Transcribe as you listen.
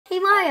Hey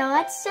Mario,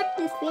 let's check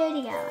this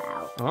video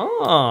out.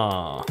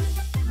 Ah.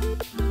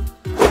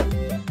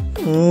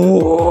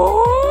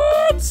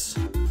 What?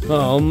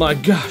 Oh my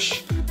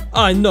gosh.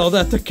 I know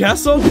that the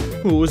castle.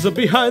 Who is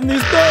behind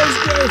these doors,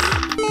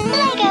 Jayce?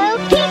 Lego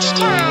Peach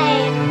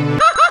Time!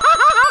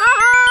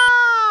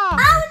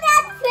 Oh,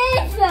 that's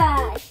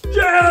Princess!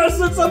 Yes,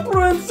 it's a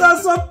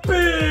Princess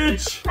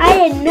Peach! I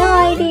had no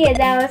idea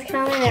that was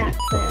coming up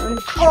soon.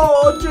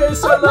 Oh,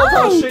 Jayce, I love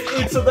how she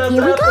eats that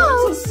Here we apple.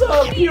 go. It's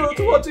so cute.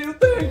 What do you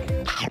think?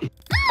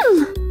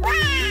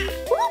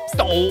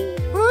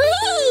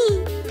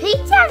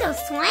 Peach has a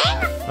swing?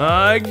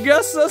 I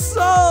guess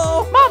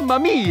so. Mamma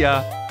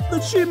mia!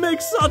 That she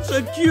makes such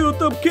a cute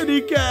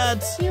kitty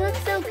cat. She looks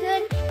so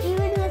good,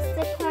 even with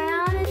the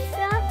crown and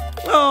stuff.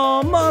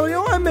 Oh,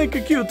 Mario, I make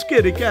a cute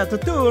kitty cat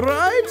too,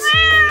 right?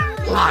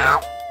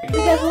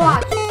 Because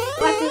watch this.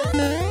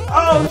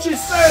 Oh, she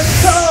says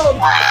cold!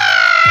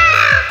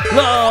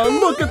 Oh,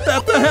 look at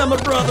that, the Hammer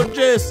Brother,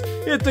 Jayce.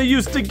 It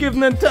used to give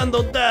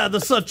Nintendo Dad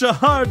such a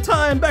hard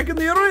time back in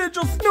the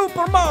original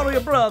Super Mario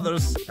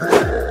Brothers.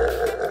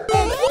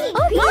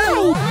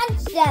 Oh,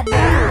 punched that.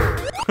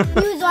 He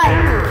was like,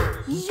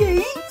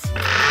 yeet.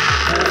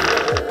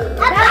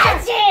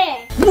 That's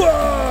it.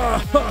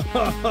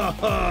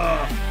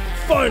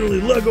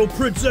 Finally, Lego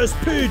Princess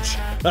Peach.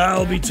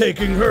 I'll be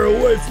taking her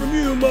away from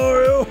you,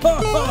 Mario.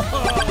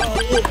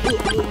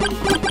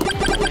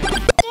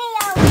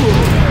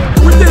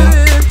 We did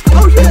it!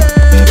 Oh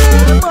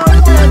yeah!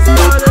 Mario's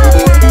got it!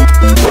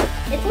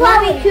 It's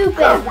Bobby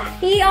Cooper.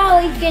 He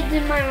always gets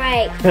in my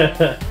way.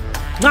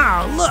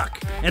 Oh, look!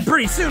 And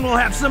pretty soon we'll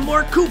have some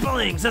more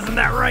Koopalings, isn't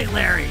that right,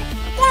 Larry?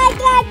 Hi,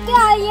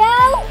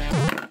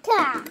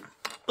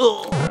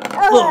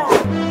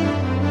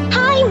 Mario!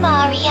 Hey,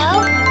 Mario.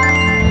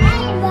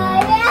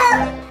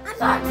 I'm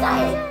so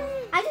excited.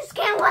 I just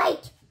can't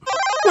wait.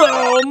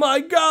 Oh my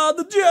god,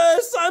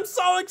 Jayce! I'm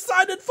so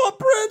excited for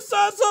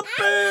Princess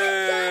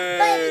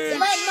Peach!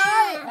 But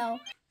Mario,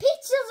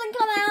 Peach doesn't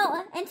come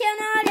out until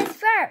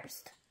August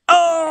 1st.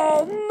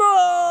 Oh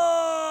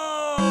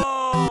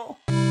no!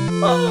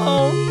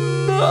 Oh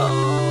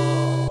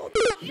no!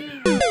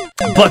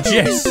 But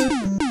Jayce,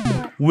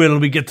 will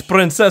we get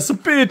Princess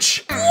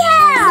Peach?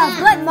 Yeah,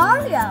 but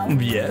Mario.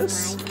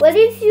 Yes. What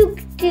if you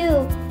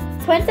do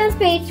Princess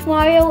Peach,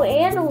 Mario,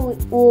 and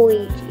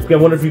Luigi? I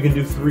wonder if you can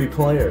do 3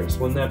 players.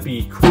 Wouldn't that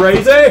be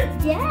crazy?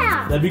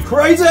 Yeah. That'd be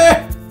crazy!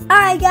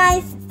 Alright,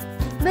 guys.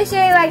 Make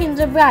sure you like and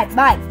subscribe.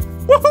 Bye.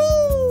 Woohoo!